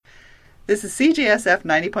This is CJSF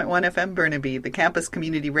 90.1 FM Burnaby, the campus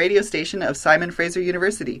community radio station of Simon Fraser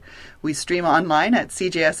University. We stream online at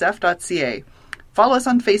cjsf.ca. Follow us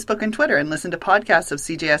on Facebook and Twitter and listen to podcasts of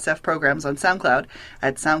CJSF programs on SoundCloud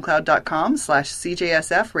at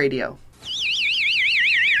soundcloud.com/CJSF radio.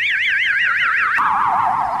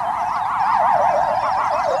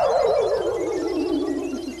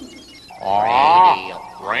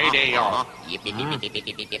 Radio.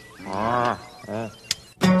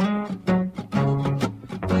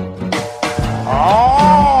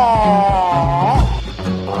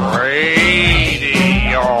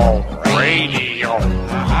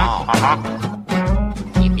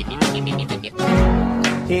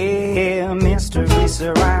 Here, mystery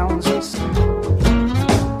surrounds us.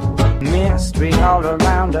 Mystery all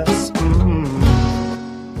around us.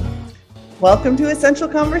 Welcome to Essential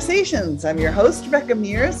Conversations. I'm your host, Rebecca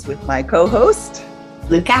Mears, with my co-host,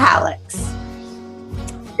 Luca Alex.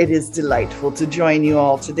 It is delightful to join you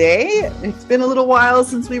all today. It's been a little while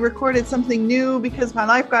since we recorded something new because my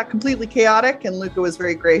life got completely chaotic, and Luca was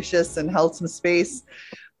very gracious and held some space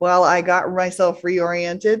while I got myself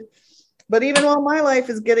reoriented. But even while my life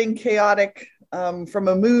is getting chaotic from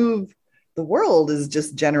a move, the world is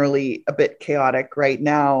just generally a bit chaotic right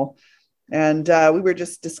now. And we were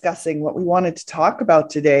just discussing what we wanted to talk about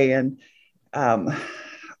today. And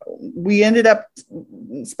we ended up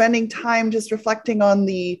spending time just reflecting on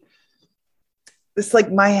this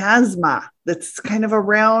like miasma that's kind of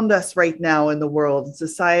around us right now in the world, in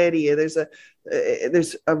society. There's a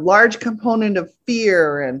large component of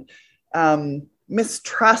fear and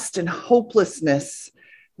mistrust and hopelessness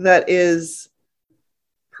that is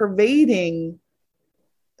pervading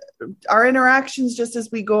our interactions just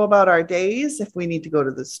as we go about our days. If we need to go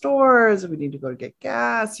to the stores, if we need to go to get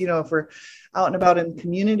gas, if we're out and about in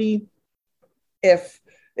community, if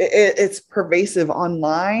it's pervasive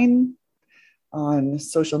online, on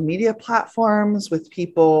social media platforms, with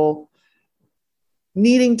people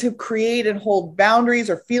needing to create and hold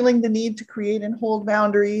boundaries or feeling the need to create and hold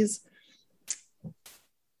boundaries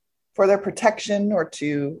for their protection or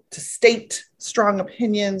to state strong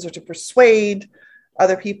opinions or to persuade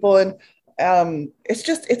other people. And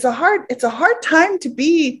it's a hard time to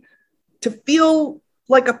feel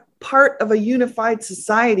like a part of a unified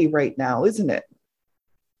society right now, isn't it?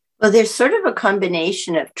 Well, there's sort of a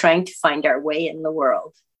combination of trying to find our way in the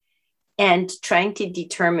world and trying to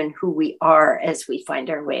determine who we are as we find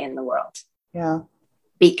our way in the world. Yeah.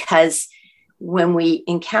 Because when we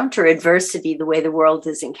encounter adversity the way the world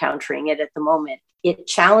is encountering it at the moment, it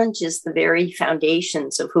challenges the very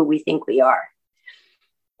foundations of who we think we are.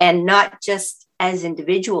 And not just as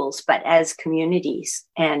individuals, but as communities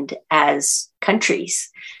and as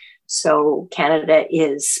countries. So Canada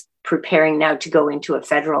is preparing now to go into a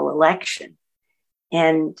federal election.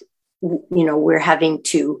 And, we're having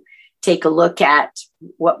to take a look at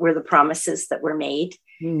what were the promises that were made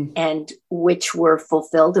and which were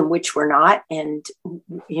fulfilled and which were not. And,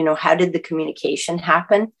 how did the communication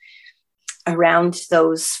happen around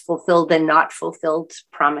those fulfilled and not fulfilled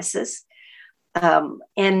promises? In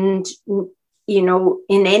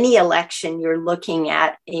any election, you're looking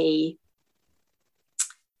at a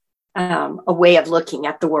way of looking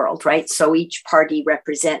at the world, right? So each party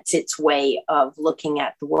represents its way of looking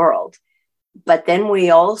at the world. But then we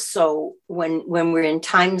also, when we're in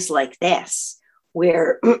times like this,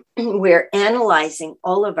 we're analyzing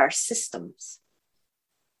all of our systems.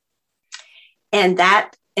 And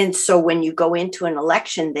so when you go into an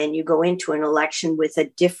election, then you go into an election with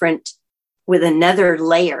another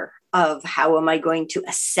layer of how am I going to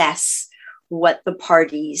assess what the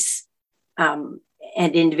parties and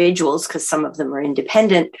individuals, because some of them are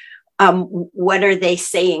independent, what are they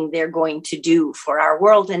saying they're going to do for our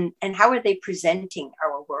world, and how are they presenting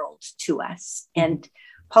our world to us? And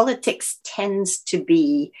politics tends to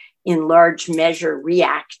be in large measure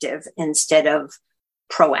reactive instead of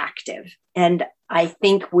proactive. And I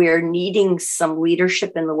think we're needing some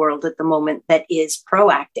leadership in the world at the moment that is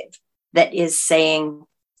proactive, that is saying,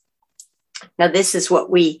 now this is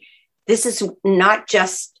not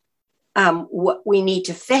just what we need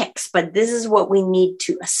to fix, but this is what we need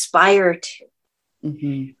to aspire to,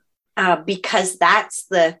 because that's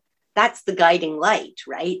the guiding light,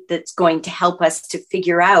 right? That's going to help us to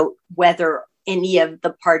figure out whether any of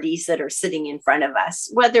the parties that are sitting in front of us,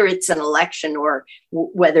 whether it's an election or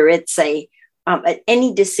whether it's any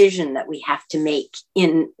decision that we have to make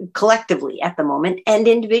collectively at the moment and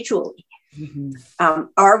individually.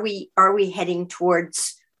 Are we heading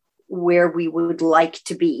towards where we would like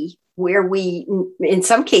to be, where we, in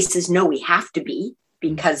some cases, know we have to be,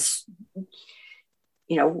 because,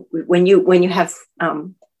 when you have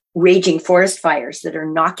raging forest fires that are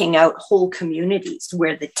knocking out whole communities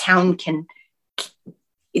where the town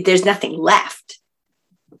there's nothing left.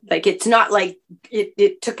 Like, it's not like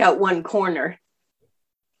it took out one corner.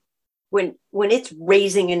 When it's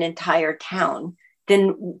razing an entire town,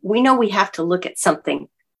 then we know we have to look at something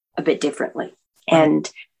a bit differently. And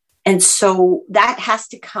so that has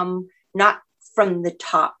to come not from the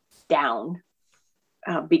top down,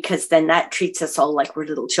 because then that treats us all like we're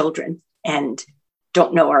little children and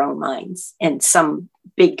don't know our own minds. And some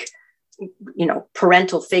big,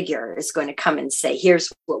 parental figure is going to come and say,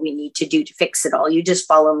 here's what we need to do to fix it all. You just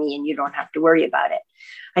follow me and you don't have to worry about it.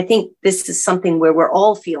 I think this is something where we're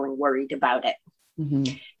all feeling worried about it.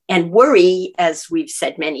 Mm-hmm. And worry, as we've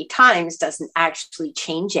said many times, doesn't actually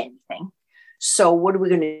change anything. So what are we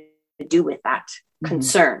going to do with that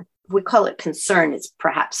concern? If we call it concern, it's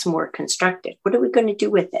perhaps more constructive. What are we going to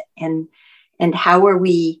do with it? And how are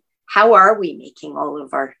we making all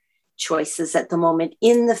of our choices at the moment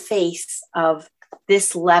in the face of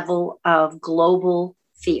this level of global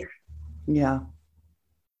fear? Yeah.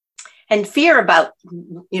 And fear about,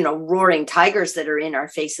 roaring tigers that are in our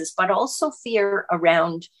faces, but also fear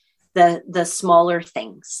around the smaller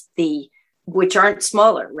things, which aren't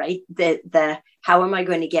smaller, right? The how am I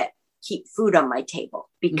going to keep food on my table?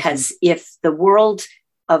 Because if the world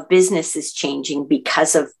of business is changing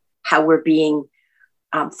because of how we're being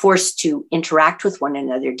forced to interact with one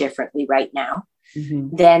another differently right now,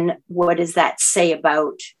 then what does that say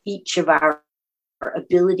about each of our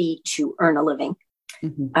ability to earn a living?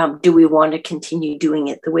 Do we want to continue doing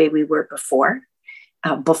it the way we were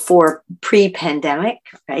before pre-pandemic,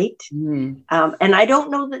 right? And I don't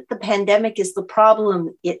know that the pandemic is the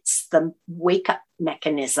problem. It's the wake-up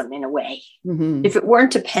mechanism in a way. If it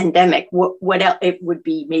weren't a pandemic, what else it would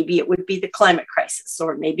be? Maybe it would be the climate crisis,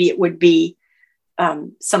 or maybe it would be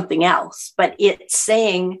something else. But it's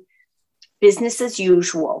saying business as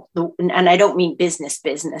usual, and I don't mean business,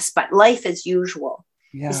 but life as usual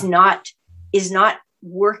is not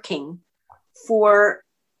working for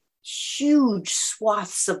huge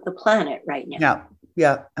swaths of the planet right now.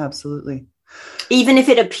 Yeah, absolutely. Even if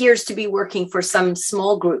it appears to be working for some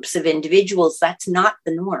small groups of individuals, that's not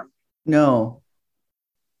the norm. No.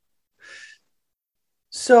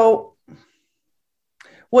 So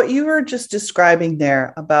what you were just describing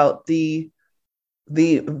there about the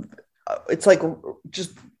it's like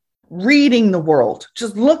just reading the world,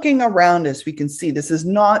 just looking around us, we can see this is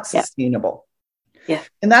not sustainable. Yeah.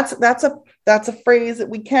 And that's a phrase that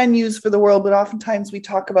we can use for the world, but oftentimes we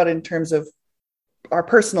talk about it in terms of our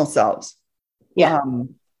personal selves. Yeah.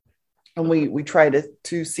 And we try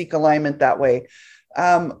to seek alignment that way.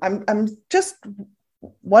 I'm just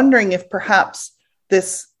wondering if perhaps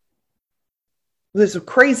this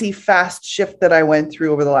crazy fast shift that I went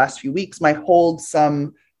through over the last few weeks might hold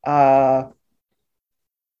some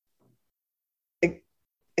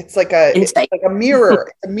it's like a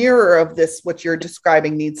mirror, a mirror of this, what you're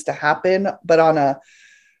describing needs to happen, but on a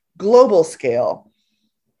global scale.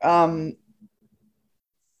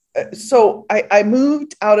 So I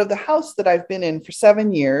moved out of the house that I've been in for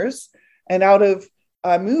 7 years, and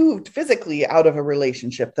moved physically out of a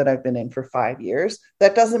relationship that I've been in for 5 years.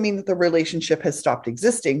 That doesn't mean that the relationship has stopped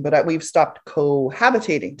existing, but we've stopped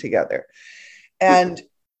cohabitating together. And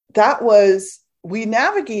we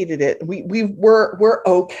navigated it. We're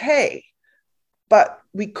okay, but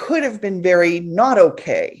we could have been very not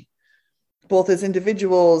okay, both as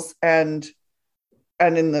individuals and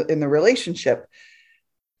in the relationship.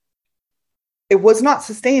 It was not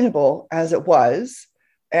sustainable as it was,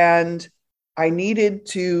 and I needed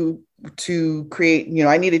to create.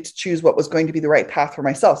 I needed to choose what was going to be the right path for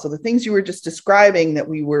myself. So the things you were just describing that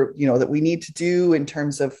that we need to do in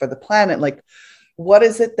terms of for the planet, like, what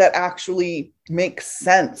is it that actually makes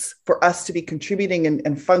sense for us to be contributing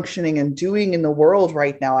and functioning and doing in the world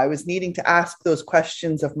right now? I was needing to ask those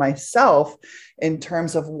questions of myself in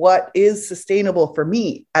terms of what is sustainable for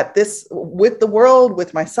me with the world,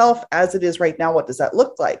 with myself as it is right now. What does that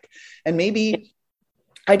look like? And maybe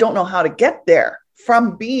I don't know how to get there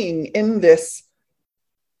from being in this,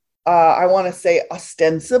 I want to say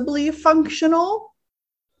ostensibly functional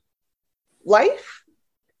life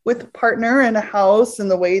with a partner and a house and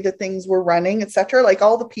the way that things were running, etc. Like,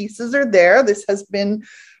 all the pieces are there. This has been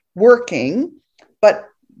working, but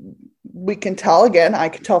I can tell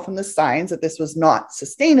from the signs that this was not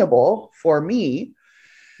sustainable for me.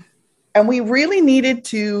 And we really needed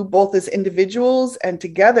to, both as individuals and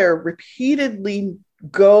together, repeatedly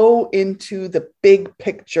go into the big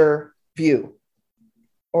picture view,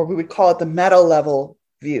 or we would call it the meta level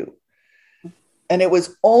view. And it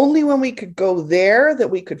was only when we could go there that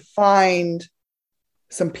we could find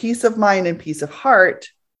some peace of mind and peace of heart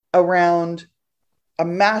around a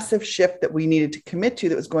massive shift that we needed to commit to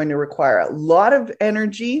that was going to require a lot of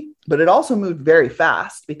energy, but it also moved very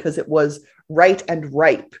fast because it was right and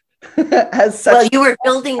ripe. As such. Well, you were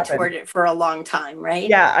building toward it for a long time, right?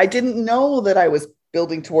 Yeah, I didn't know that I was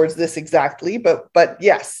building towards this exactly, but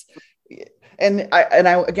yes. And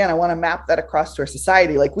I want to map that across to our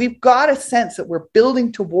society. Like, we've got a sense that we're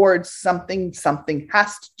building towards something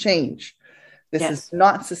has to change. This is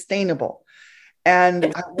not sustainable.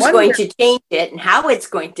 And who's going to change it and how it's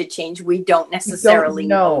going to change, we don't necessarily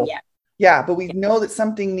know yet. Yeah, but we know that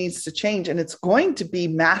something needs to change, and it's going to be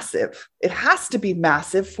massive. It has to be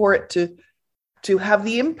massive for it to have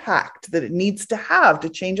the impact that it needs to have to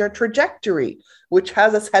change our trajectory, which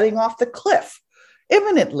has us heading off the cliff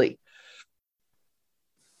imminently.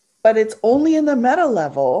 But it's only in the meta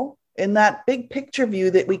level, in that big picture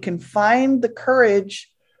view, that we can find the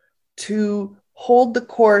courage to hold the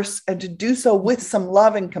course and to do so with some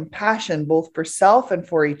love and compassion, both for self and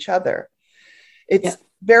for each other. It's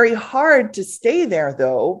very hard to stay there,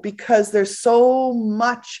 though, because there's so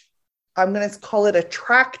much, I'm going to call it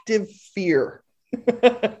attractive fear,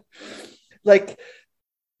 like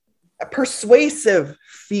a persuasive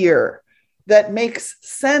fear that makes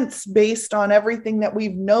sense based on everything that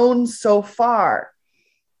we've known so far.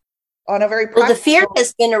 On a very well, the fear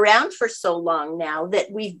has been around for so long now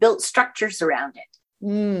that we've built structures around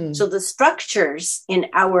it. So the structures in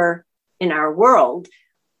our world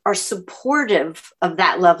are supportive of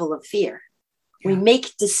that level of fear. We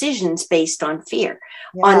make decisions based on fear,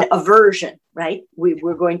 on aversion, right?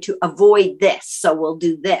 We're going to avoid this, so we'll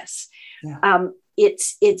do this.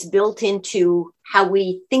 It's built into how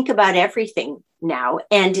we think about everything now,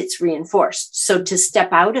 and it's reinforced. So to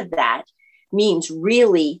step out of that means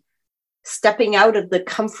really stepping out of the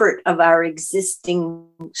comfort of our existing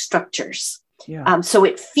structures. So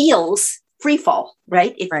it feels free fall,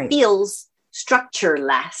 right? It feels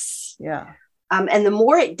structureless. And the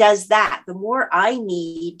more it does that, the more I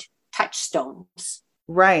need touchstones.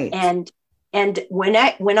 Right. And when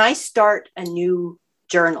I start a new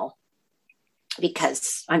journal,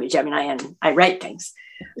 because I'm a Gemini and I write things,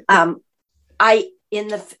 I in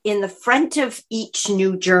the front of each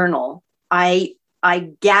new journal, I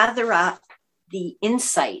gather up the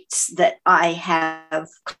insights that I have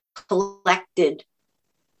collected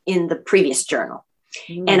in the previous journal,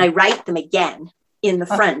 and I write them again in the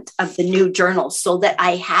front of the new journal so that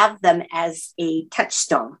I have them as a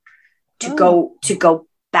touchstone to go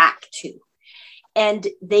back to. And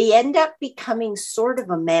they end up becoming sort of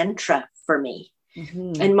a mantra for me.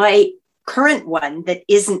 And my current one that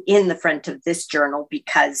isn't in the front of this journal,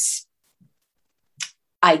 because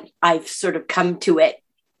I've sort of come to it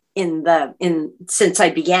since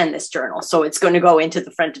I began this journal. So it's going to go into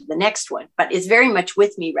the front of the next one, but it's very much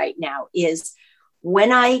with me right now, is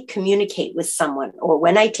when I communicate with someone or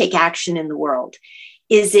when I take action in the world,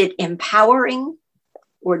 is it empowering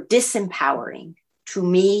or disempowering to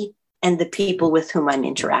me and the people with whom I'm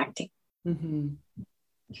interacting? And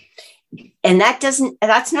that's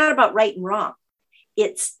not about right and wrong.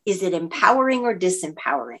 Is it empowering or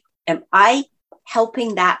disempowering? Am I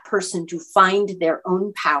helping that person to find their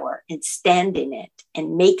own power and stand in it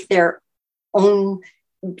and make their own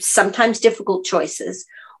sometimes difficult choices?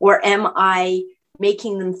 Or am I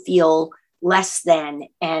making them feel less than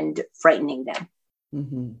and frightening them?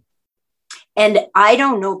 And I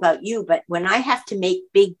don't know about you, but when I have to make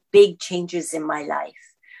big changes in my life,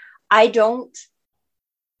 I don't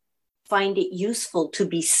find it useful to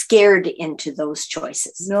be scared into those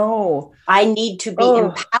choices. No. I need to be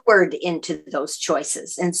empowered into those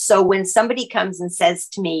choices. And so when somebody comes and says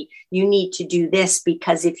to me, you need to do this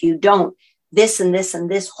because if you don't, this and this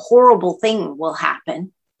and this horrible thing will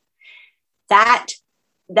happen, that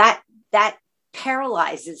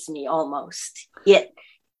paralyzes me almost. It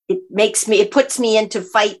puts me into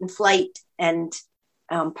fight and flight and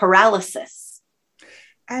paralysis.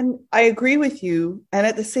 And I agree with you. And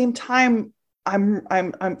at the same time, I'm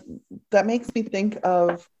that makes me think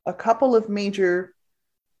of a couple of major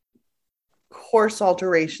course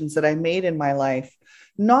alterations that I made in my life,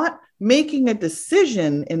 not making a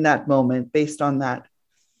decision in that moment based on that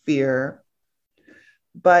fear,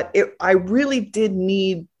 but I really did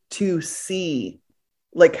need to see,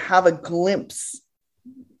 like, have a glimpse.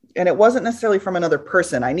 And it wasn't necessarily from another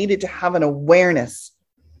person. I needed to have an awareness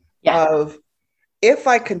of, if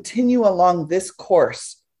I continue along this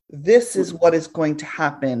course, this is what is going to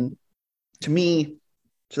happen to me,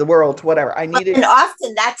 to the world, to whatever. And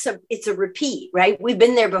often it's a repeat, right? We've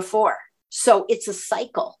been there before. So it's a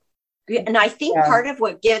cycle. And I think part of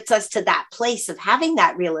what gets us to that place of having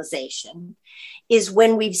that realization is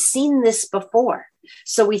when we've seen this before.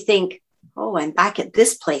 So we think, oh, I'm back at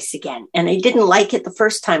this place again. And I didn't like it the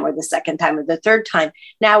first time or the second time or the third time.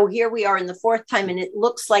 Now here we are in the fourth time, and it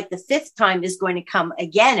looks like the fifth time is going to come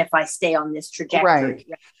again if I stay on this trajectory. Right.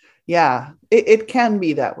 Yeah, it can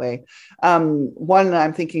be that way. One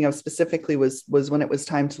I'm thinking of specifically was when it was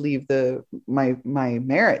time to leave my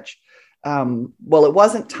marriage. Well, it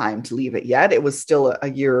wasn't time to leave it yet. It was still a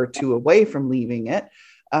year or two away from leaving it.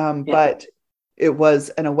 But it was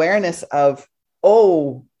an awareness of,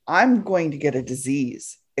 oh, I'm going to get a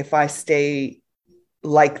disease if I stay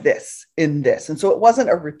like this in this. And so it wasn't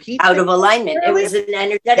a repeat out of alignment. It was an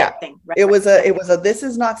energetic thing. Right? It was a, this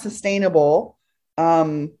is not sustainable.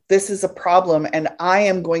 This is a problem, and I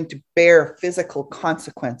am going to bear physical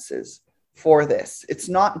consequences for this. It's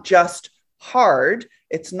not just hard.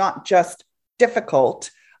 It's not just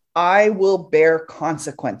difficult. I will bear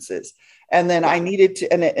consequences. And then I needed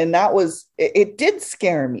to, and that was, it did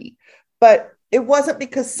scare me, but it wasn't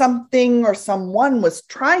because something or someone was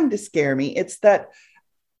trying to scare me. It's that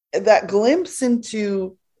glimpse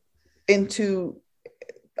into,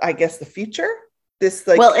 I guess, the future. This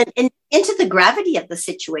and into the gravity of the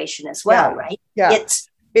situation as well, right? Yeah. It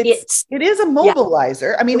is a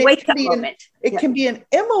mobilizer. I mean, it can be an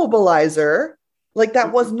immobilizer. Like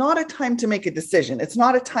that was not a time to make a decision. It's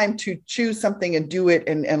not a time to choose something and do it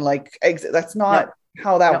and like exit. That's not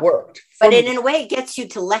how that worked. But in a way, it gets you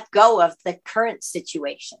to let go of the current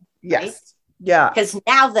situation. Yes. Right? Yeah. Because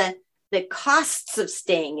now the costs of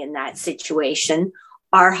staying in that situation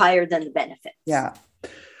are higher than the benefits. Yeah.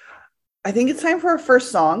 I think it's time for our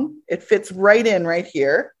first song. It fits right in right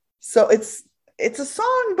here. So it's a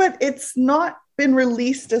song, but it's not been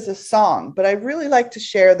released as a song. But I really like to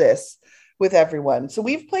share this with everyone. So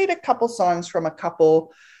we've played a couple songs from a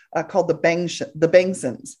couple called the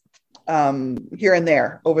Bengsons here and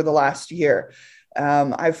there over the last year.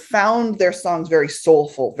 I've found their songs very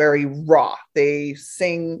soulful, very raw. They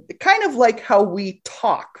sing kind of like how we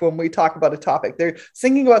talk when we talk about a topic. They're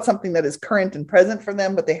singing about something that is current and present for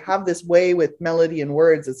them, but they have this way with melody and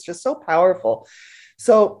words. It's just so powerful.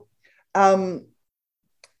 So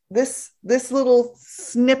this little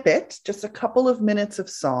snippet, just a couple of minutes of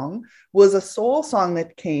song, was a soul song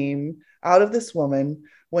that came out of this woman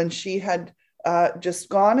when she had just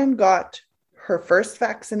gone and got her first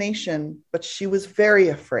vaccination, but she was very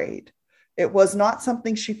afraid. It was not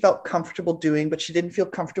something she felt comfortable doing, but she didn't feel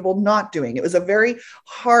comfortable not doing. It was a very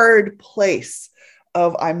hard place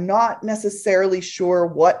of, I'm not necessarily sure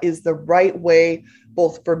what is the right way,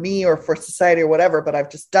 both for me or for society or whatever, but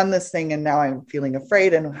I've just done this thing and now I'm feeling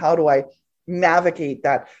afraid. And how do I navigate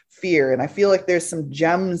that fear? And I feel like there's some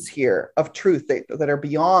gems here of truth that are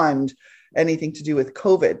beyond anything to do with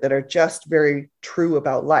COVID, that are just very true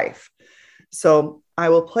about life. So I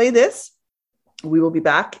will play this. We will be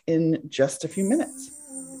back in just a few minutes.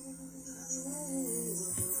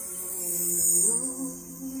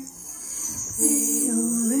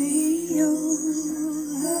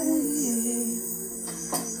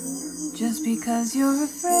 Just because you're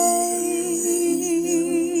afraid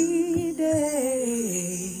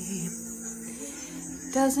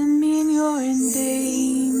doesn't mean you're in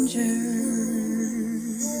danger.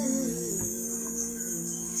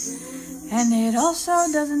 And it also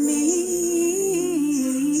doesn't mean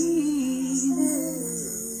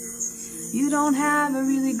you don't have a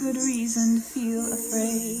really good reason to feel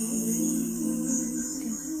afraid.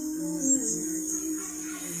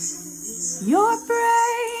 Your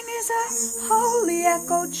brain is a holy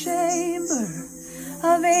echo chamber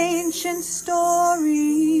of ancient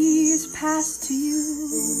stories passed to you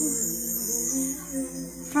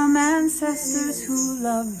from ancestors who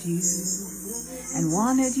loved you and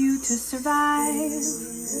wanted you to survive.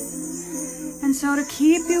 And so to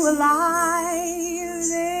keep you alive,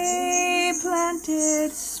 they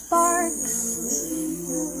planted sparks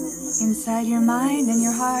inside your mind and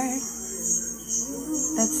your heart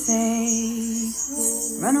that say,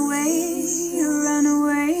 run away,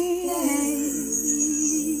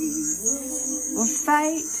 or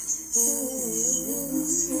fight,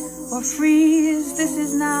 or freeze. This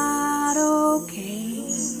is not okay.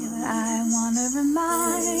 I want to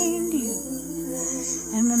remind you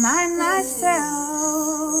and remind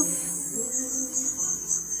myself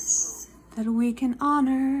that we can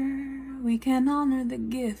honor the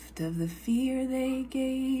gift of the fear they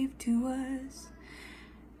gave to us.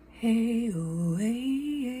 Hey, oh,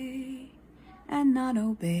 hey, hey, and not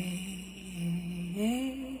obey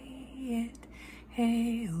it.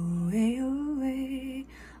 Hey, oh, hey,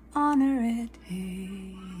 honor it.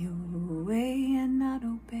 Hey, oh, hey, and not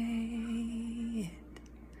obey it.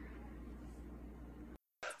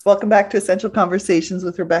 Welcome back to Essential Conversations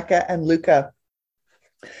with Rebecca and Luca.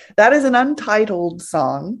 That is an untitled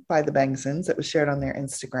song by the Bangsons that was shared on their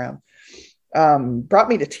Instagram. Brought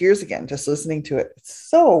me to tears again, just listening to it. It's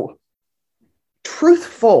so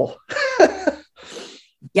truthful.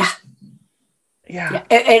 Yeah.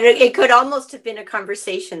 It could almost have been a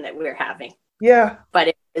conversation that we were having. Yeah.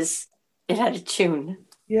 But it had a tune.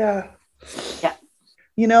 Yeah. Yeah.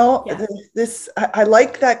 You know, I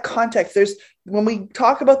like that context. When we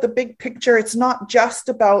talk about the big picture, it's not just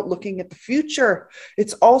about looking at the future.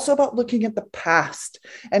 It's also about looking at the past,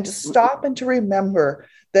 and to stop and to remember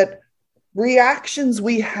that reactions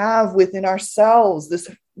we have within ourselves, this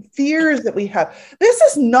fears that we have. This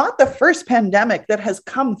is not the first pandemic that has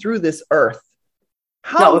come through this earth.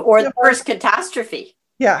 Or the first catastrophe.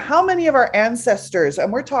 Yeah. How many of our ancestors,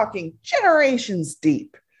 and we're talking generations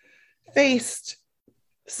deep, faced,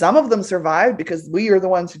 some of them survived because we are the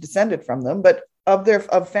ones who descended from them, but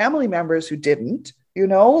of family members who didn't,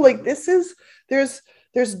 like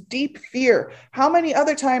there's deep fear. How many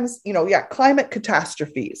other times, climate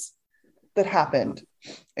catastrophes that happened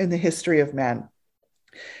in the history of man.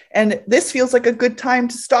 And this feels like a good time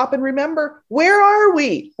to stop and remember, where are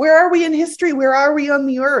we? Where are we in history? Where are we on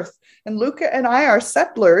the earth? And Luca and I are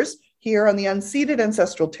settlers here on the unceded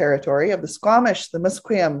ancestral territory of the Squamish, the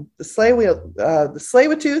Musqueam, the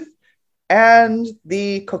Tsleil-Waututh, and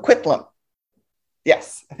the Coquitlam.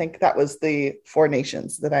 Yes, I think that was the 4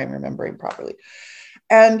 nations that I'm remembering properly.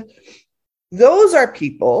 And those are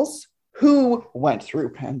peoples who went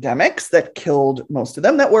through pandemics that killed most of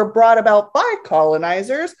them, that were brought about by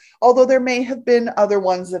colonizers, although there may have been other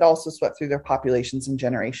ones that also swept through their populations and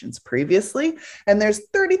generations previously. And there's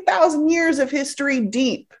 30,000 years of history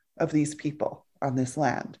deep of these people on this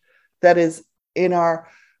land that is in our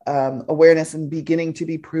awareness and beginning to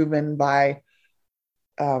be proven by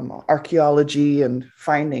archaeology and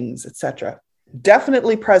findings, etc.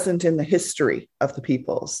 Definitely present in the history of the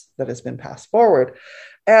peoples that has been passed forward.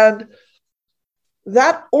 And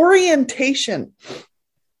that orientation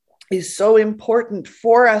is so important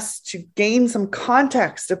for us to gain some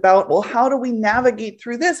context about, well, how do we navigate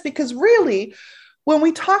through this? Because really, when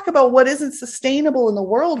we talk about what isn't sustainable in the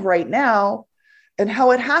world right now and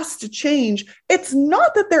how it has to change, it's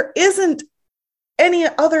not that there isn't any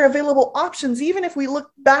other available options. Even if we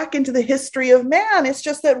look back into the history of man, it's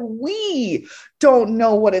just that we don't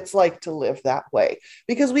know what it's like to live that way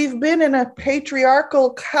because we've been in a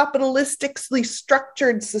patriarchal, capitalistically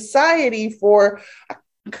structured society for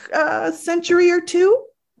a century or two.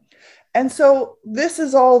 And so this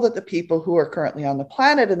is all that the people who are currently on the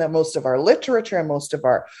planet, and that most of our literature and most of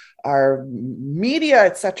our media,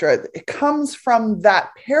 etc., it comes from that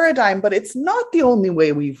paradigm, but it's not the only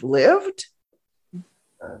way we've lived.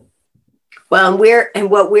 Well,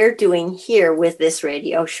 what we're doing here with this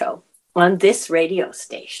radio show on this radio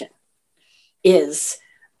station is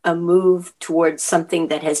a move towards something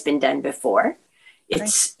that has been done before.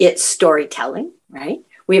 It's storytelling, right?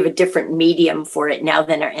 We have a different medium for it now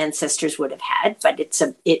than our ancestors would have had, but it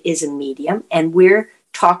is a medium, and we're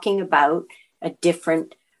talking about a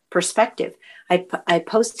different perspective. I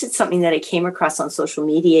posted something that I came across on social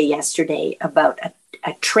media yesterday about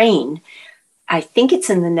a train. I think it's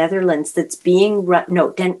in the Netherlands that's being run,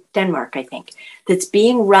 Denmark, I think, that's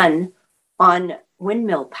being run on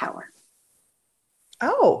windmill power.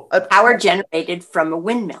 Oh, power generated from a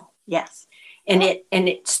windmill. Yes. And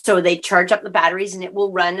it so they charge up the batteries and it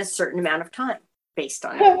will run a certain amount of time based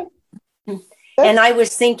on it. And I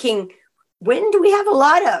was thinking, when do we have a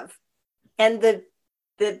lot of? And the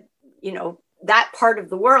that part of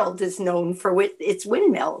the world is known for its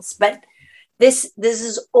windmills, but this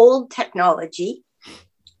is old technology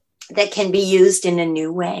that can be used in a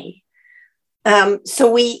new way.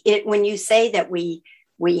 So when you say that we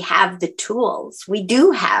have the tools, we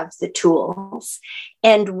do have the tools,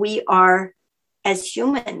 and we are, as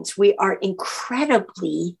humans, we are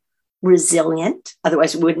incredibly resilient.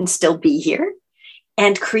 Otherwise, we wouldn't still be here,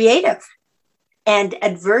 and creative. And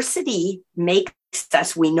adversity makes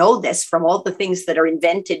us, we know this from all the things that are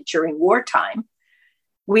invented during wartime.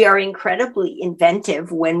 We are incredibly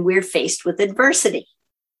inventive when we're faced with adversity.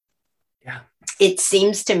 Yeah. It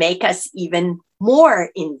seems to make us even more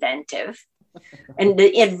inventive. And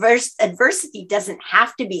the adversity doesn't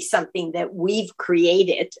have to be something that we've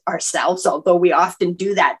created ourselves, although we often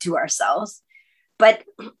do that to ourselves. But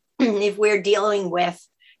if we're dealing with,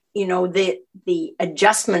 the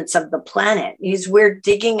adjustments of the planet, is we're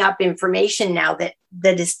digging up information now that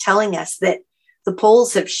is telling us that the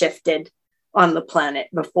poles have shifted on the planet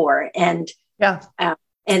before. And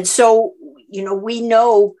so,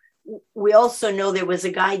 we also know there was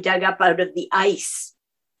a guy dug up out of the ice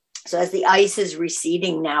So as the ice is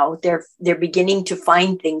receding now, they're beginning to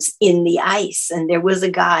find things in the ice. And there was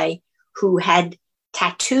a guy who had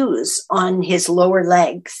tattoos on his lower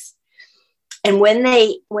legs. And when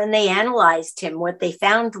they analyzed him, what they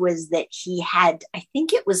found was that he had, I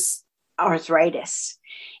think it was arthritis.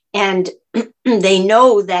 And they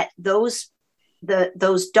know that those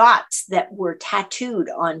dots that were tattooed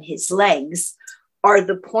on his legs are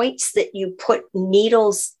the points that you put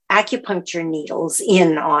needles, acupuncture needles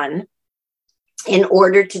in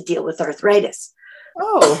order to deal with arthritis.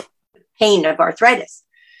 Oh, pain of arthritis.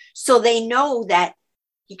 So they know that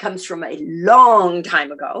he comes from a long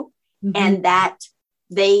time ago, and that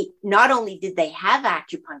they not only did they have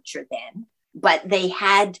acupuncture then, but they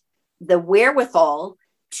had the wherewithal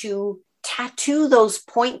to tattoo those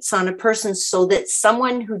points on a person so that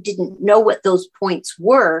someone who didn't know what those points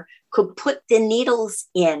were could put the needles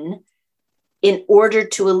in order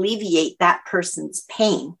to alleviate that person's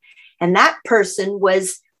pain. And that person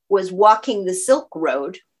was walking the Silk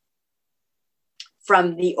Road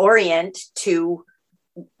from the Orient to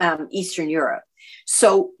Eastern Europe.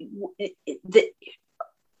 So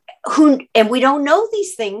and we don't know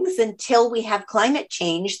these things until we have climate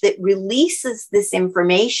change that releases this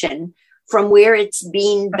information from where it's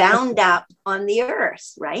being bound up on the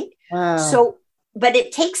earth, right? wow. So, but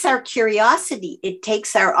it takes our curiosity, it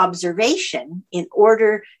takes our observation in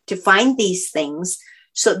order to find these things.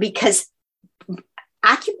 So, because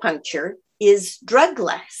acupuncture is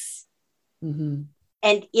drugless, and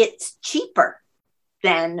it's cheaper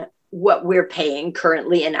than what we're paying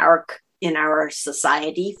currently in our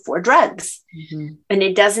society for drugs, and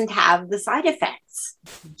it doesn't have the side effects.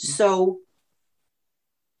 So,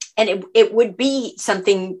 and it would be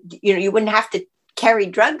something, you wouldn't have to carry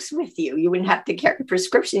drugs with you. You wouldn't have to carry a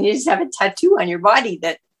prescription. You just have a tattoo on your body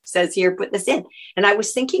that says, here, put this in. And I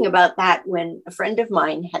was thinking about that when a friend of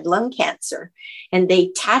mine had lung cancer, and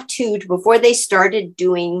they tattooed before they started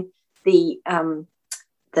doing the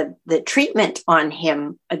treatment on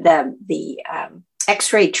him, the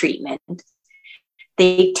X-ray treatment.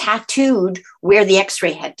 They tattooed where the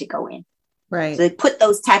X-ray had to go in. Right. So they put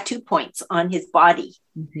those tattoo points on his body.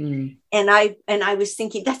 And I was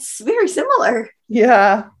thinking that's very similar.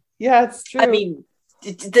 Yeah, it's true. I mean,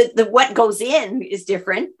 the what goes in is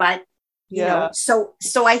different, but you know, so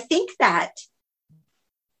I think that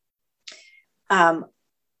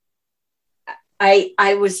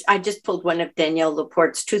I just pulled one of Danielle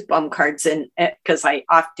Laporte's Truth Bomb cards, and because I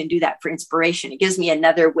often do that for inspiration. It gives me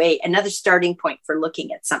another starting point for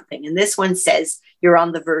looking at something. And this one says, you're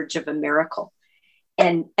on the verge of a miracle.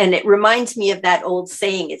 And it reminds me of that old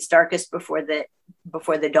saying, it's darkest before the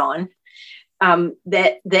dawn.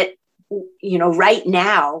 That right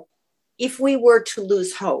now, if we were to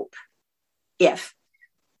lose hope,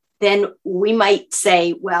 then we might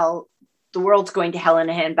say, well, the world's going to hell in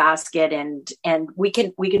a handbasket, and we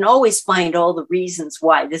can always find all the reasons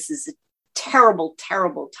why this is a terrible,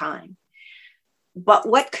 terrible time. But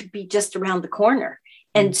what could be just around the corner?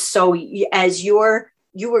 And so, as you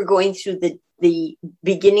were going through the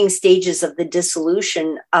beginning stages of the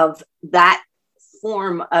dissolution of that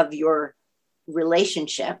form of your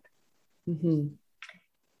relationship,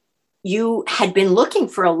 you had been looking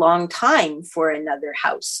for a long time for another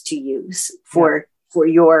house to use for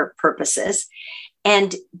your purposes.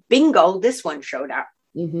 And bingo, this one showed up.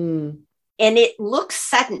 And it looks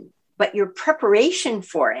sudden, but your preparation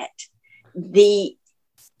for it,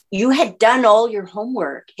 you had done all your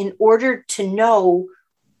homework in order to know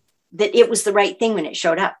that it was the right thing when it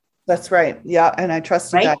showed up. That's right. Yeah. And I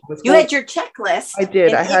trusted that. You had your checklist. I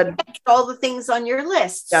did. I had all the things on your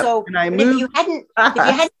list. Yep. So and I moved. if you hadn't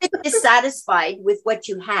been dissatisfied with what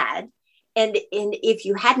you had, and if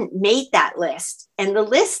you hadn't made that list, and the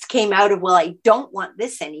list came out of, well, I don't want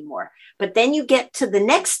this anymore. But then you get to the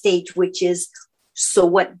next stage, which is, so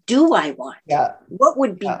what do I want? Yeah. What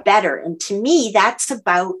would be better? And to me, that's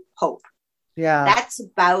about hope. Yeah. That's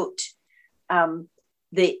about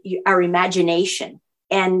our imagination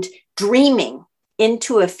and dreaming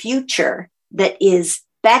into a future that is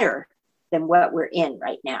better than what we're in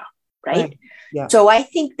right now. Right. Yeah. So I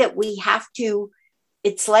think that we have to,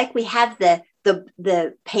 it's like we have the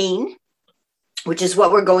pain, which is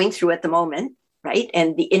what we're going through at the moment, right?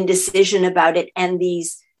 And the indecision about it, and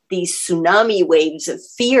these tsunami waves of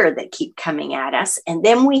fear that keep coming at us. And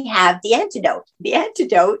then we have the antidote. The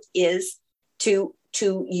antidote is to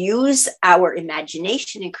use our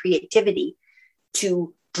imagination and creativity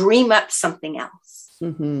to dream up something else.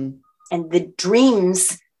 And the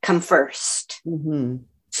dreams come first,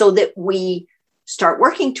 so that we start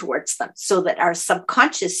working towards them, so that our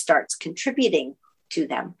subconscious starts contributing to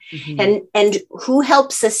them. And who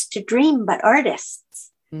helps us to dream but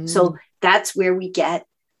artists? So that's where we get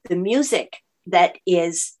the music that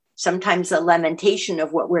is sometimes a lamentation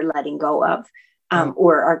of what we're letting go of,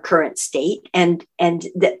 or our current state. And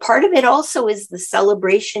that part of it also is the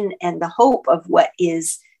celebration and the hope of what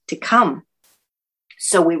is to come.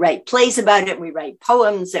 So we write plays about it, we write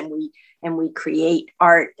poems, and we create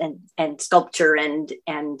art and sculpture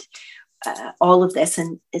and all of this.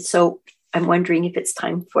 And so I'm wondering if it's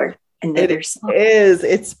time for another song. It is.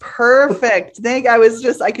 It's perfect.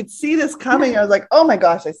 I could see this coming. I was like, oh my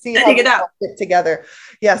gosh, I see how it all fit together.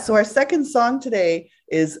 Yeah. So our second song today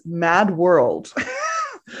is Mad World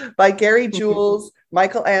by Gary Jules,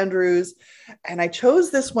 Michael Andrews. And I chose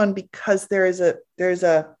this one because there's a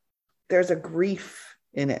grief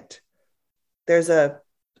in it. There's a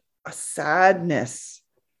sadness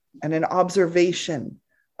and an observation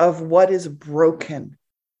of what is broken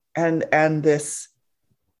and this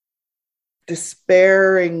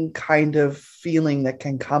despairing kind of feeling that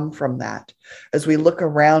can come from that as we look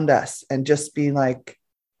around us and just be like,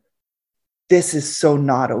 this is so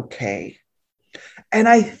not okay. And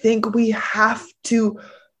I think we have to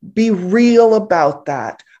be real about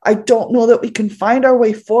that. I don't know that we can find our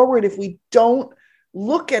way forward if we don't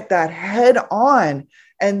look at that head on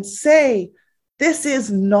and say, this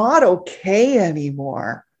is not okay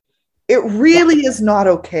anymore. It really is not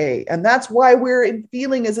okay. And that's why we're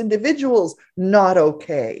feeling as individuals not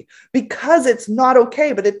okay, because it's not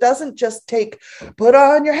okay. But it doesn't just put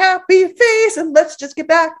on your happy face and let's just get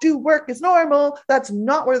back to work as normal. That's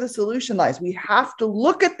not where the solution lies. We have to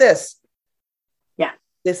look at this. Yeah.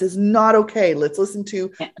 This is not okay. Let's listen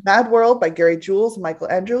to Mad World by Gary Jules and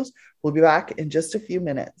Michael Andrews. We'll be back in just a few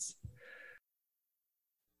minutes.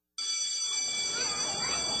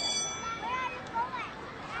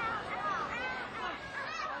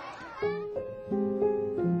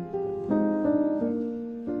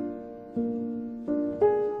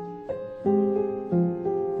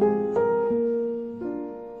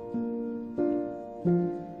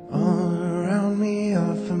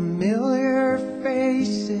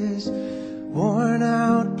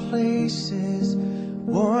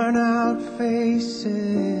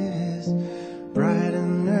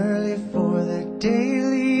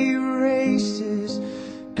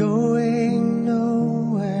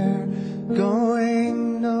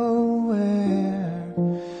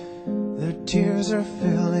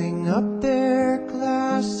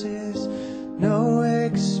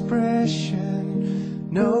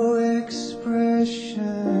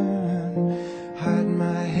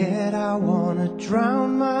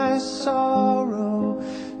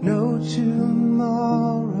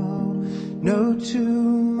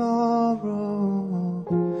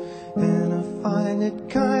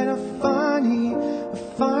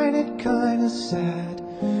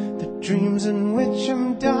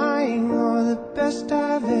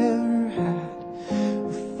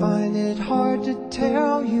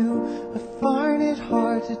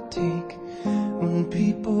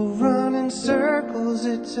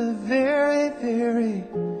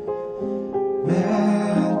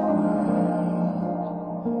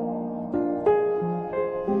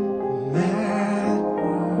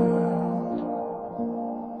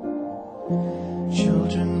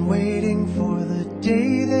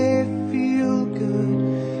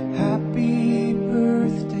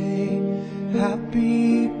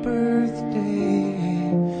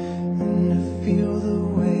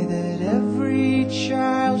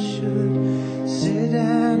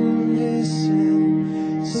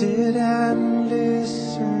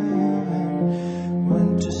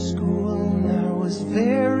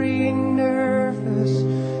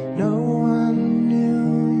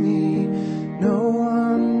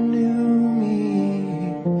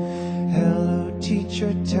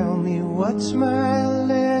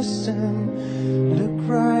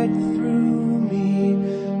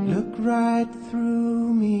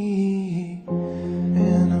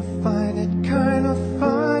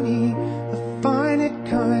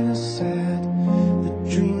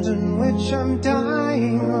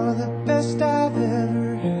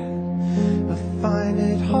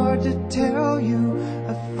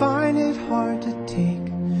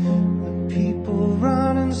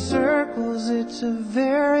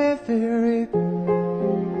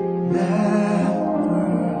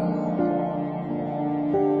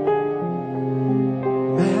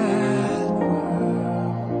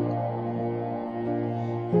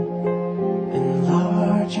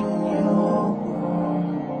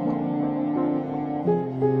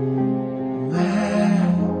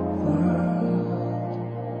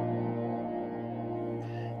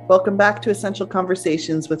 Welcome back to Essential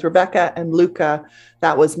Conversations with Rebecca and Luca.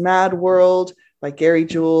 That was Mad World by Gary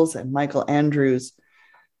Jules and Michael Andrews.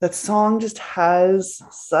 That song just has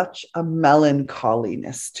such a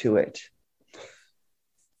melancholiness to it.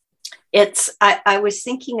 I was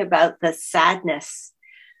thinking about the sadness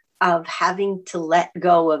of having to let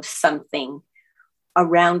go of something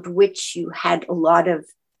around which you had a lot of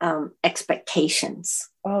expectations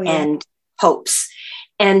and hopes.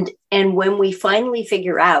 And when we finally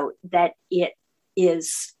figure out that it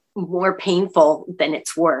is more painful than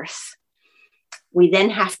it's worth, we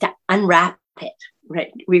then have to unwrap it,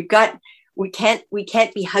 right? We can't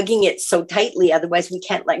be hugging it so tightly, otherwise we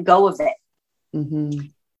can't let go of it. Mm-hmm.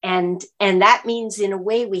 And that means, in a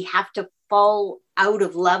way, we have to fall out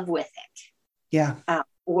of love with it,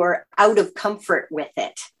 or out of comfort with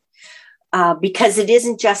it, because it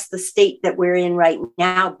isn't just the state that we're in right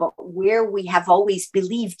now, but where we have always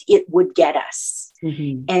believed it would get us.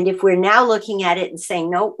 Mm-hmm. And if we're now looking at it and saying,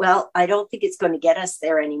 no, well, I don't think it's going to get us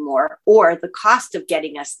there anymore, or the cost of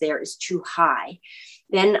getting us there is too high,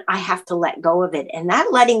 then I have to let go of it. And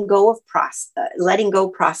that letting go process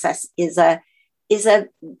is a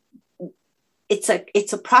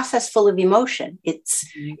process full of emotion.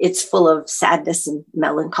 It's full of sadness and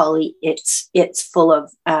melancholy. It's full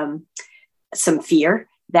of some fear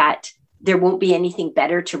that there won't be anything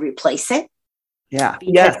better to replace it. Yeah.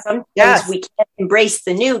 Because sometimes we can't embrace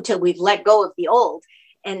the new till we've let go of the old.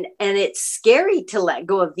 And it's scary to let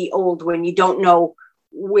go of the old when you don't know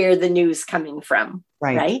where the new's coming from.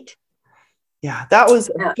 Right? Yeah. That was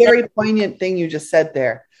a very poignant thing you just said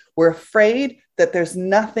there. We're afraid that there's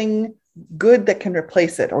nothing good that can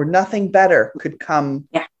replace it, or nothing better could come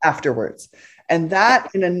afterwards. And that,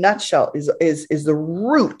 in a nutshell, is the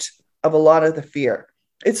root of a lot of the fear.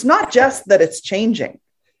 It's not just that it's changing.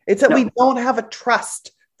 It's that we don't have a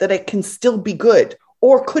trust that it can still be good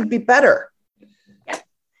or could be better. Yeah.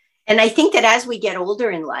 And I think that as we get older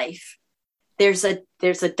in life, there's a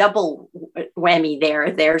double whammy there.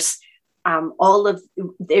 There's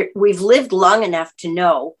we've lived long enough to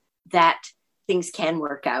know that things can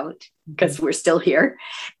work out because we're still here.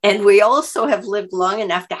 And we also have lived long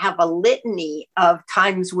enough to have a litany of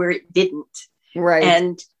times where it didn't.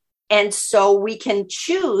 Right. And so we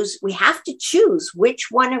have to choose which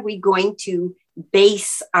one are we going to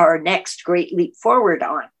base our next great leap forward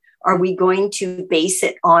on? Are we going to base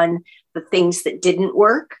it on the things that didn't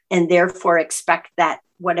work and therefore expect that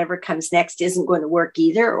whatever comes next isn't going to work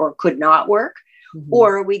either, or could not work? Mm-hmm.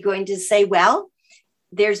 Or are we going to say, well,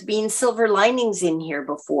 there's been silver linings in here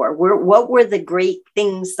before. What were the great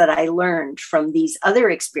things that I learned from these other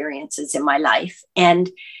experiences in my life? And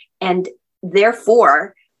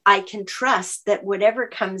therefore, I can trust that whatever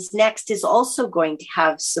comes next is also going to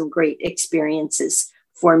have some great experiences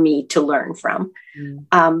for me to learn from.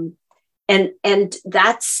 Mm. And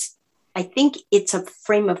that's, I think it's a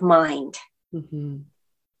frame of mind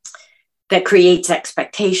that creates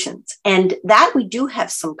expectations, and that we do have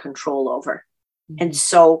some control over. And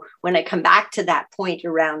so when I come back to that point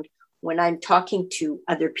around when I'm talking to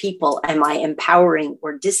other people, am I empowering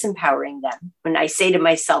or disempowering them? When I say to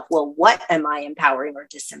myself, well, what am I empowering or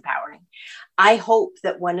disempowering? I hope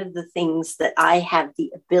that one of the things that I have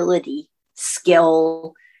the ability,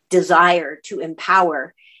 skill, desire to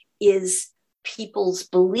empower is people's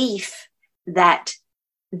belief that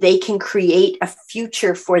they can create a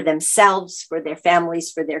future for themselves, for their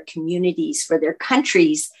families, for their communities, for their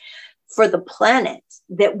countries, for the planet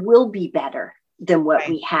that will be better than what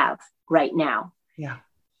we have right now. Yeah.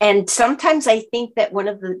 And sometimes I think that one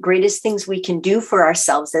of the greatest things we can do for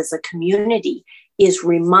ourselves as a community is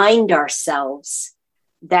remind ourselves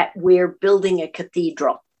that we're building a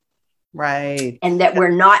cathedral. Right. And that we're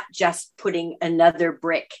not just putting another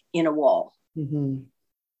brick in a wall. Mm-hmm.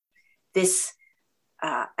 That's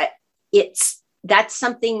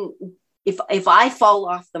something, if I fall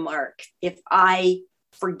off the mark, if I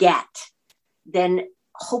forget, then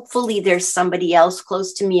hopefully there's somebody else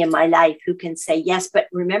close to me in my life who can say, yes, but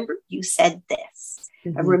remember you said this.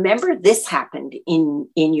 Mm-hmm. Remember this happened in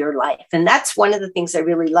your life. And that's one of the things I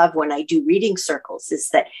really love when I do reading circles, is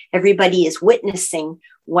that everybody is witnessing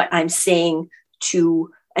what I'm saying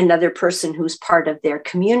to another person who's part of their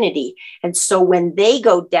community. And so when they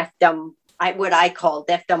go deaf, dumb, what I call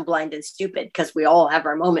deaf, dumb, blind, and stupid, because we all have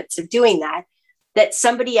our moments of doing that, that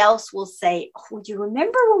somebody else will say, oh, do you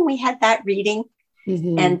remember when we had that reading?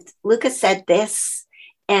 Mm-hmm. And Lucas said this,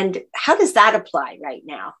 and how does that apply right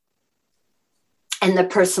now? And the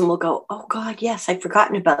person will go, oh God, yes, I've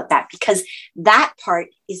forgotten about that, because that part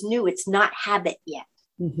is new. It's not habit yet.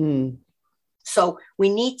 Mm-hmm. So we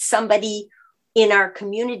need somebody in our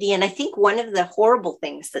community. And I think one of the horrible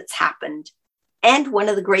things that's happened, and one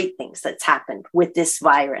of the great things that's happened with this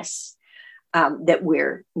virus that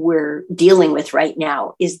we're dealing with right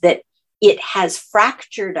now, is that it has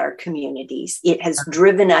fractured our communities. It has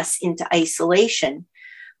driven us into isolation,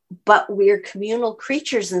 but we're communal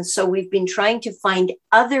creatures. And so we've been trying to find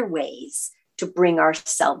other ways to bring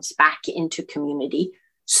ourselves back into community.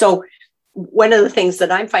 So one of the things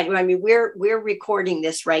that I'm finding, I mean, we're recording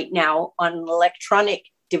this right now on an electronic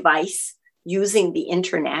device using the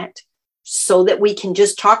internet, so that we can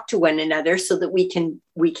just talk to one another, so that we can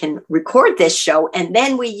record this show. And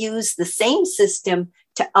then we use the same system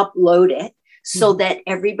to upload it so that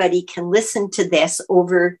everybody can listen to this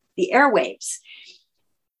over the airwaves.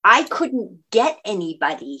 I couldn't get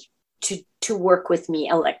anybody to work with me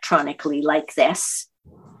electronically like this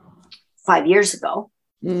 5 years ago.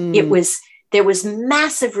 There was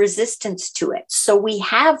massive resistance to it. So we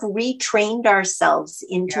have retrained ourselves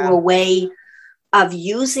into a way of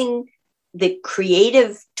using the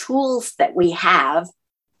creative tools that we have,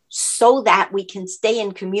 so that we can stay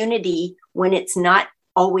in community when it's not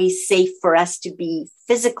always safe for us to be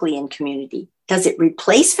physically in community. Does it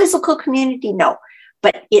replace physical community? No,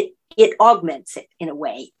 but it augments it in a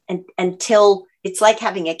way, and until it's like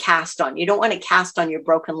having a cast on. You don't want to cast on your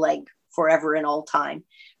broken leg forever and all time,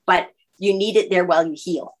 but you need it there while you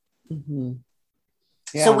heal. Mm-hmm.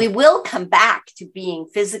 Yeah. So we will come back to being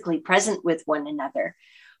physically present with one another.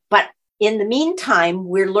 But in the meantime,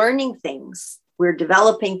 we're learning things, we're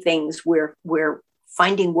developing things, we're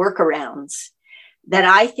finding workarounds that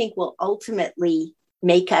I think will ultimately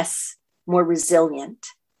make us more resilient.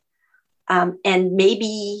 And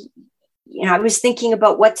maybe, I was thinking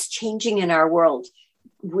about what's changing in our world.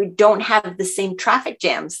 We don't have the same traffic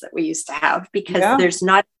jams that we used to have, because there's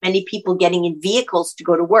not many people getting in vehicles to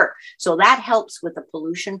go to work. So that helps with the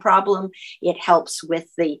pollution problem. It helps with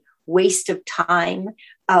the waste of time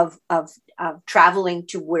of traveling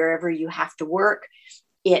to wherever you have to work.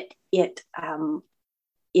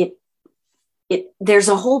 There's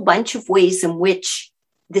a whole bunch of ways in which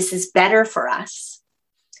this is better for us,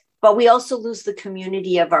 but we also lose the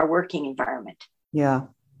community of our working environment. Yeah.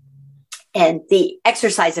 And the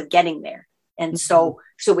exercise of getting there. And so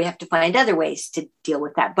we have to find other ways to deal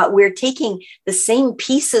with that. But we're taking the same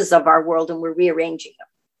pieces of our world and we're rearranging them.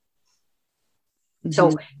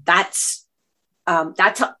 So that's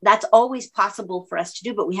always possible for us to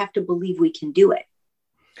do, but we have to believe we can do it.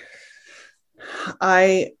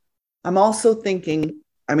 I'm also thinking,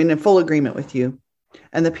 in full agreement with you.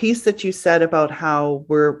 And the piece that you said about how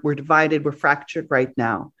we're divided, we're fractured right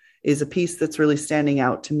now, is a piece that's really standing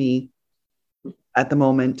out to me at the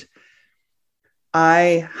moment.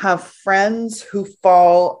 I have friends who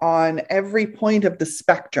fall on every point of the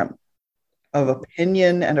spectrum of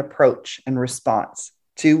opinion and approach and response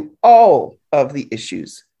to all of the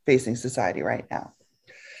issues facing society right now.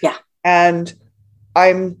 Yeah. And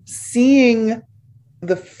I'm seeing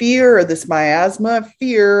the fear, this miasma,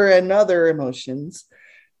 fear and other emotions,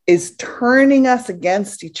 is turning us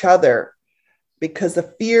against each other, because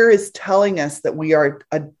the fear is telling us that we are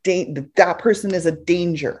that person is a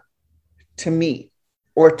danger to me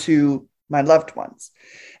or to my loved ones,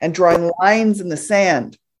 and drawing lines in the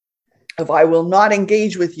sand of I will not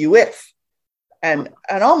engage with you if, and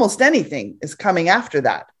almost anything is coming after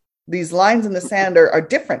that. These lines in the sand are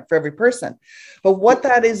different for every person, but what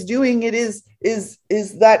that is doing, it is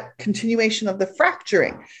that continuation of the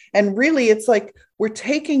fracturing. And really, it's like we're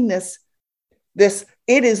taking this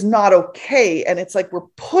it is not okay, and it's like we're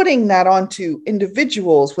putting that onto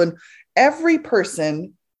individuals, when every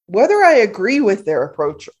person, whether I agree with their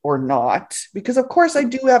approach or not, because of course I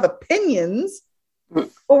do have opinions, but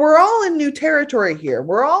we're all in new territory here.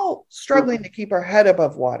 We're all struggling to keep our head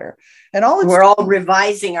above water, and we're all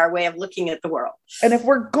revising our way of looking at the world. And if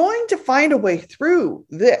we're going to find a way through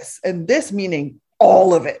this, and this meaning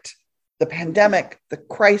all of it, the pandemic, the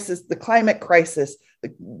crisis, the climate crisis,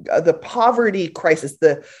 the poverty crisis,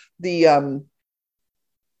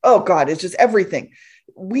 oh God, it's just everything.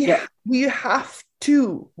 We have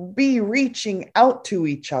to be reaching out to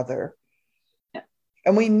each other.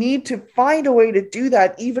 And we need to find a way to do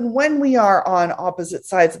that, even when we are on opposite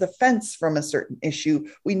sides of the fence from a certain issue.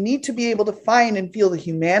 We need to be able to find and feel the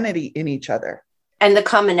humanity in each other. And the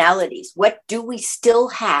commonalities. What do we still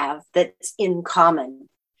have that's in common?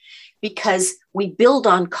 Because we build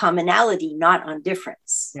on commonality, not on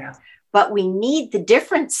difference. Yeah. But we need the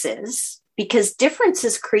differences, because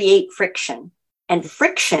differences create friction. And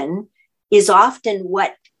friction is often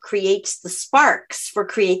what creates the sparks for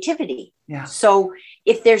creativity. Yeah. So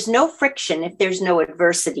if there's no friction, if there's no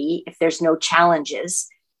adversity, if there's no challenges,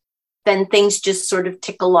 then things just sort of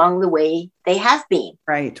tick along the way they have been.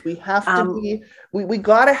 Right. We have to be, we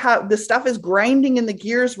got to have, the stuff is grinding in the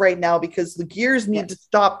gears right now because the gears need to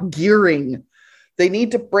stop gearing. They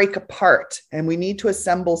need to break apart and we need to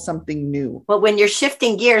assemble something new. Well, when you're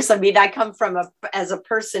shifting gears, I mean, I come from as a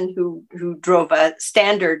person who drove a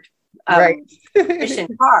standard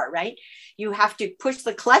efficient car, right? You have to push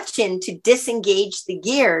the clutch in to disengage the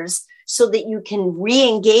gears so that you can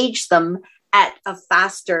re-engage them at a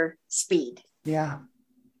faster speed. Yeah.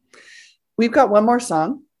 We've got one more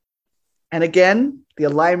song. And again, the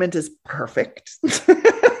alignment is perfect.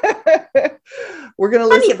 We're going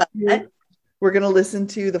to listen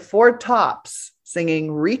to the Four Tops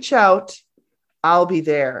singing Reach Out, I'll Be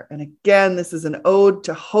There. And again, this is an ode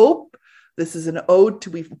to hope. This is an ode to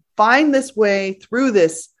we find this way through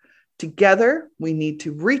this together. We need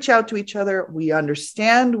to reach out to each other. We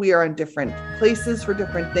understand we are in different places for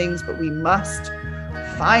different things, but we must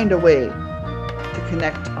find a way to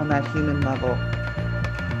connect on that human level.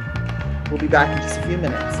 We'll be back in just a few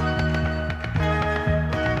minutes.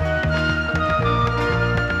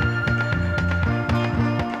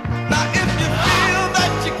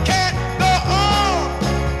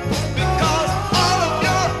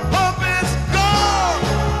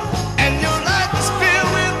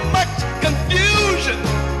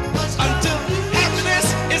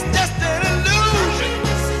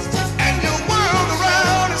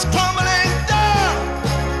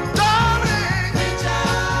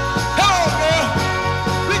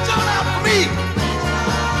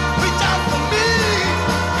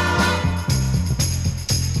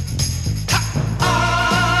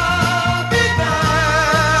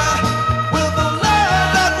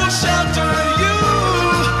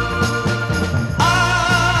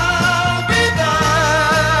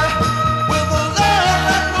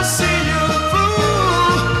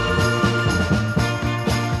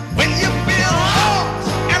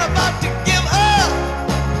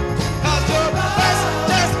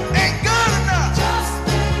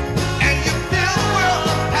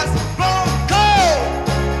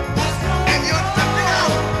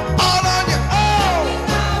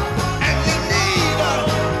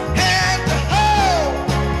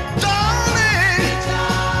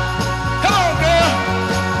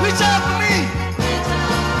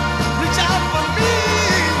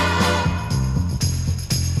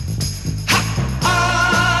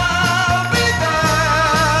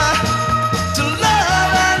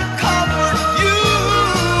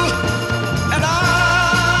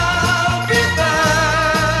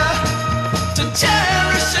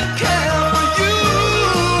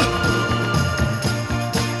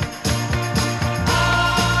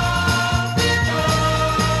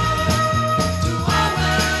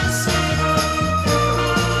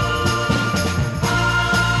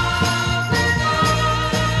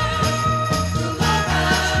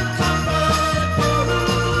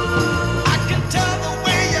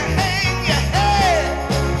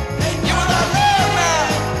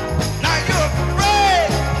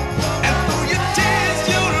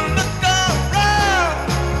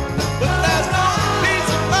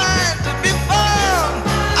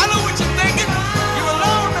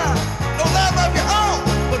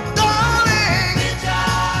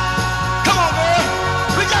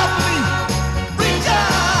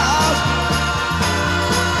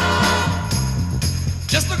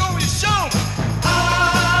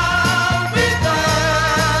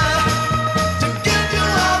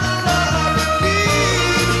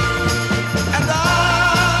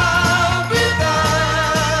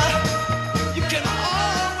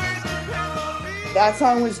 That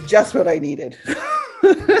song was just what I needed.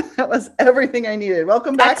 That was everything I needed.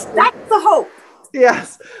 Welcome back. That's the hope.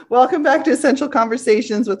 Yes. Welcome back to Essential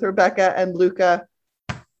Conversations with Rebecca and Luca.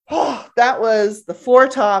 Oh, that was the Four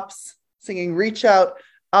Tops singing Reach Out,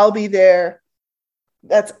 I'll Be There.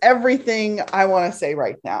 That's everything I want to say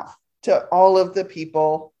right now to all of the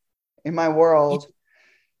people in my world.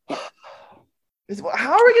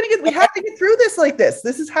 How are we going to we have to get through this like this.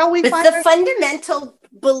 This is how we find the fundamental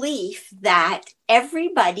belief that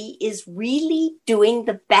everybody is really doing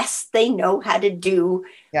the best they know how to do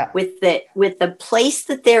with the place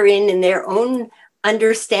that they're in their own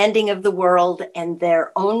understanding of the world and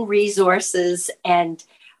their own resources and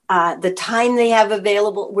the time they have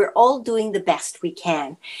available. We're all doing the best we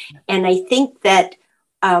can. And I think that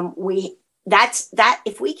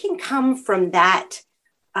if we can come from that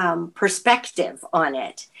perspective on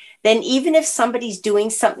it, then even if somebody's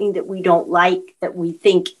doing something that we don't like, that we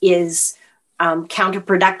think is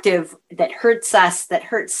counterproductive, that hurts us, that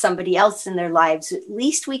hurts somebody else in their lives, at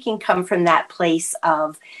least we can come from that place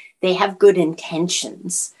of they have good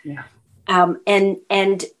intentions. Yeah.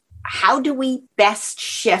 And how do we best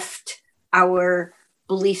shift our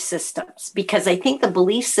belief systems? Because I think the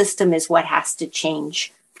belief system is what has to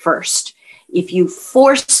change first. If you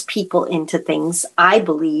force people into things, I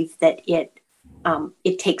believe that it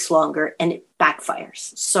takes longer and it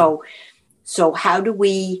backfires. So how do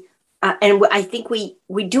we? And I think we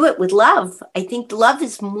do it with love. I think love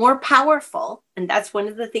is more powerful, and that's one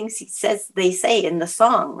of the things they say in the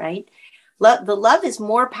song, right? The love is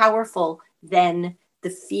more powerful than the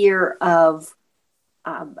fear of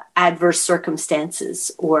adverse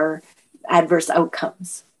circumstances or adverse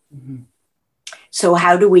outcomes. Mm-hmm. So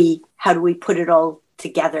how do we put it all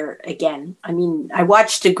together again? I mean, I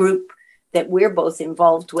watched a group that we're both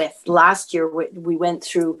involved with last year. We went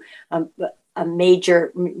through a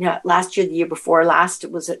major, not last year, the year before last,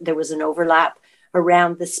 there was an overlap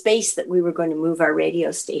around the space that we were going to move our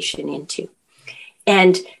radio station into.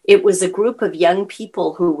 And it was a group of young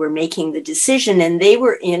people who were making the decision, and they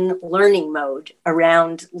were in learning mode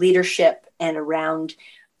around leadership and around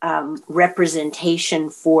representation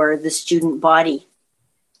for the student body.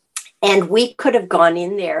 And we could have gone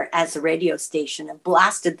in there as a radio station and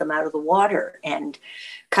blasted them out of the water and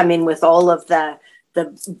come in with all of the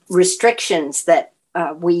restrictions that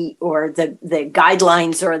the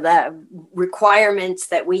guidelines or the requirements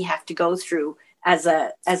that we have to go through as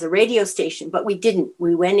a radio station. But we didn't.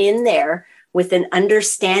 We went in there with an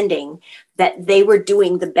understanding that they were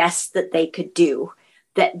doing the best that they could do,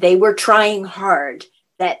 that they were trying hard,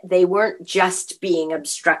 that they weren't just being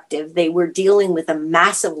obstructive. They were dealing with a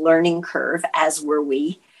massive learning curve, as were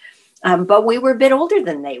we. But we were a bit older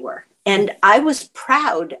than they were. And I was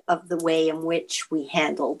proud of the way in which we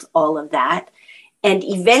handled all of that and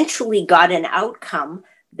eventually got an outcome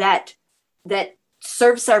that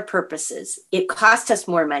serves our purposes. It cost us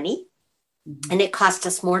more money and it cost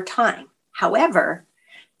us more time. However,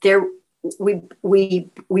 we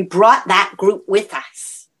brought that group with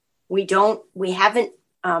us. We haven't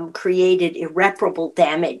created irreparable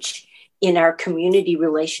damage in our community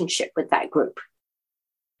relationship with that group.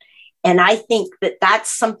 And I think that that's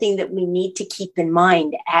something that we need to keep in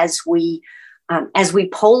mind as we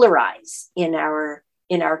polarize in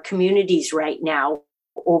our communities right now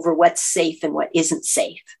over what's safe and what isn't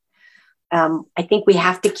safe. I think we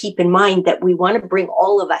have to keep in mind that we want to bring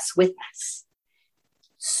all of us with us.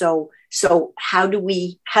 So how do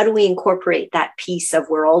we incorporate that piece of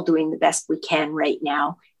we're all doing the best we can right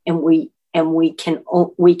now, and we can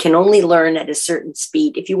only learn at a certain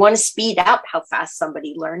speed. If you want to speed up how fast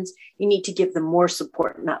somebody learns, you need to give them more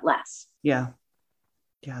support, not less. Yeah,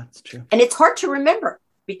 it's true. And it's hard to remember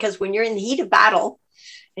because when you're in the heat of battle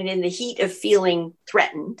and in the heat of feeling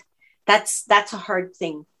threatened, that's a hard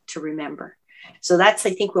thing to remember. So that's,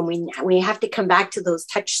 I think, when we have to come back to those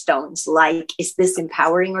touchstones, like, is this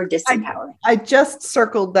empowering or disempowering? I just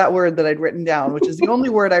circled that word that I'd written down, which is the only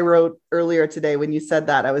word I wrote earlier today. When you said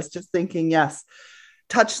that, I was just thinking, yes,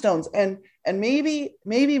 touchstones. And maybe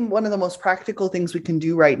one of the most practical things we can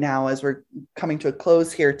do right now as we're coming to a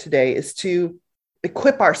close here today is to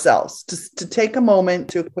equip ourselves, to take a moment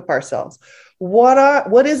to equip ourselves.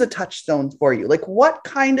 What is a touchstone for you? Like, what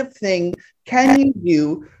kind of thing can you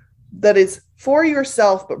do that is for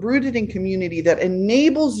yourself, but rooted in community, that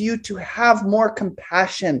enables you to have more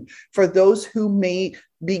compassion for those who may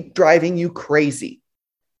be driving you crazy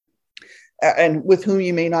and with whom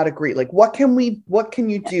you may not agree? Like, what can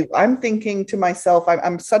you do? I'm thinking to myself,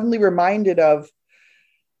 I'm suddenly reminded of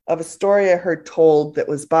a story I heard told that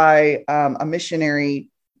was by a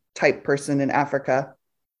missionary type person in Africa.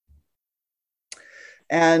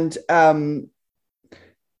 And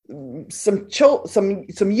some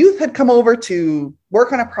youth had come over to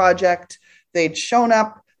work on a project. They'd shown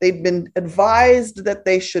up. They'd been advised that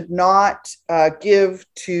they should not give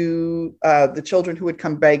to the children who would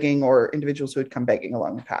come begging or individuals who would come begging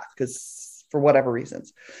along the path, because for whatever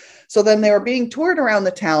reasons. So then they were being toured around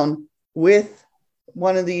the town with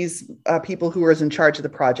one of these people who was in charge of the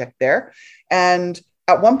project there. And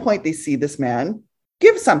at one point they see this man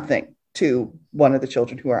give something to one of the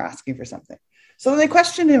children who are asking for something. So then they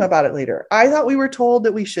questioned him about it later. I thought we were told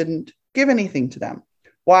that we shouldn't give anything to them.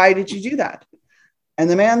 Why did you do that? And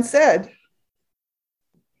the man said,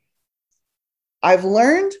 I've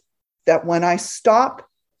learned that when I stop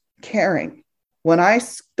caring, when I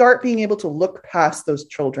start being able to look past those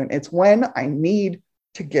children, it's when I need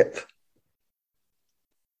to give.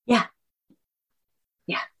 Yeah.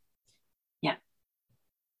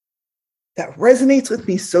 That resonates with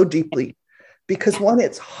me so deeply, because when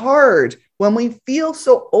it's hard, when we feel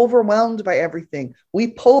so overwhelmed by everything, we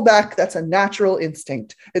pull back. That's a natural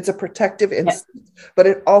instinct. It's a protective instinct, but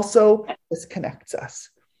it also disconnects us.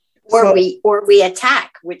 Or we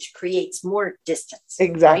attack, which creates more distance.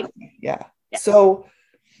 Exactly. Right? Yeah. So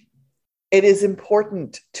it is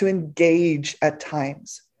important to engage at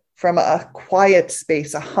times from a quiet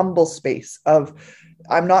space, a humble space of,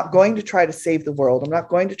 I'm not going to try to save the world. I'm not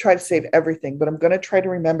going to try to save everything, but I'm going to try to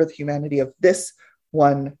remember the humanity of this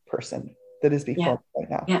one person that is before me right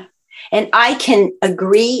now. Yeah. And I can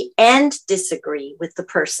agree and disagree with the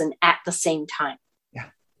person at the same time. Yeah.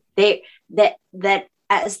 That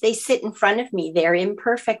as they sit in front of me, they're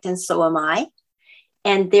imperfect and so am I.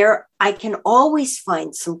 And there, I can always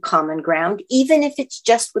find some common ground, even if it's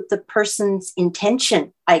just with the person's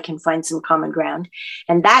intention, I can find some common ground.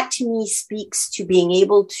 And that to me speaks to being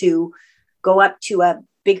able to go up to a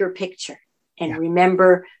bigger picture and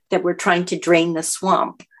remember that we're trying to drain the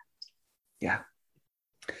swamp. Yeah.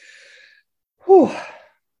 Whew.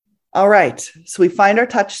 All right. So we find our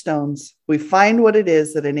touchstones. We find what it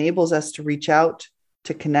is that enables us to reach out,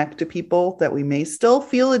 to connect to people that we may still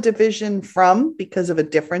feel a division from because of a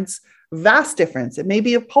difference, vast difference. It may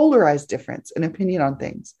be a polarized difference in opinion on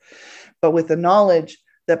things, but with the knowledge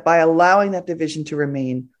that by allowing that division to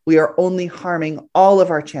remain, we are only harming all of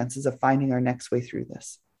our chances of finding our next way through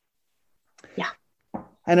this. Yeah.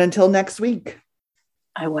 And until next week,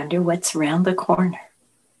 I wonder what's around the corner.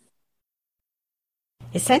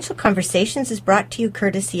 Essential Conversations is brought to you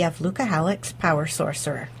courtesy of Luca Halleck's Power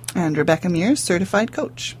Sorcerer. And Rebecca Mears, certified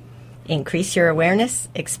coach. Increase your awareness,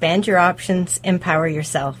 expand your options, empower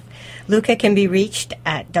yourself. Luca can be reached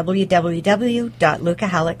at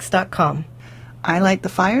www.lucahallex.com. I light the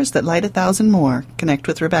fires that light 1,000 more. Connect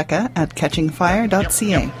with Rebecca at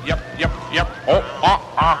catchingfire.ca. Yep.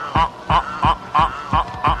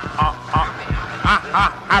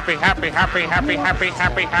 Happy.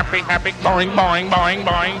 Boing.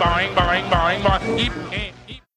 Keep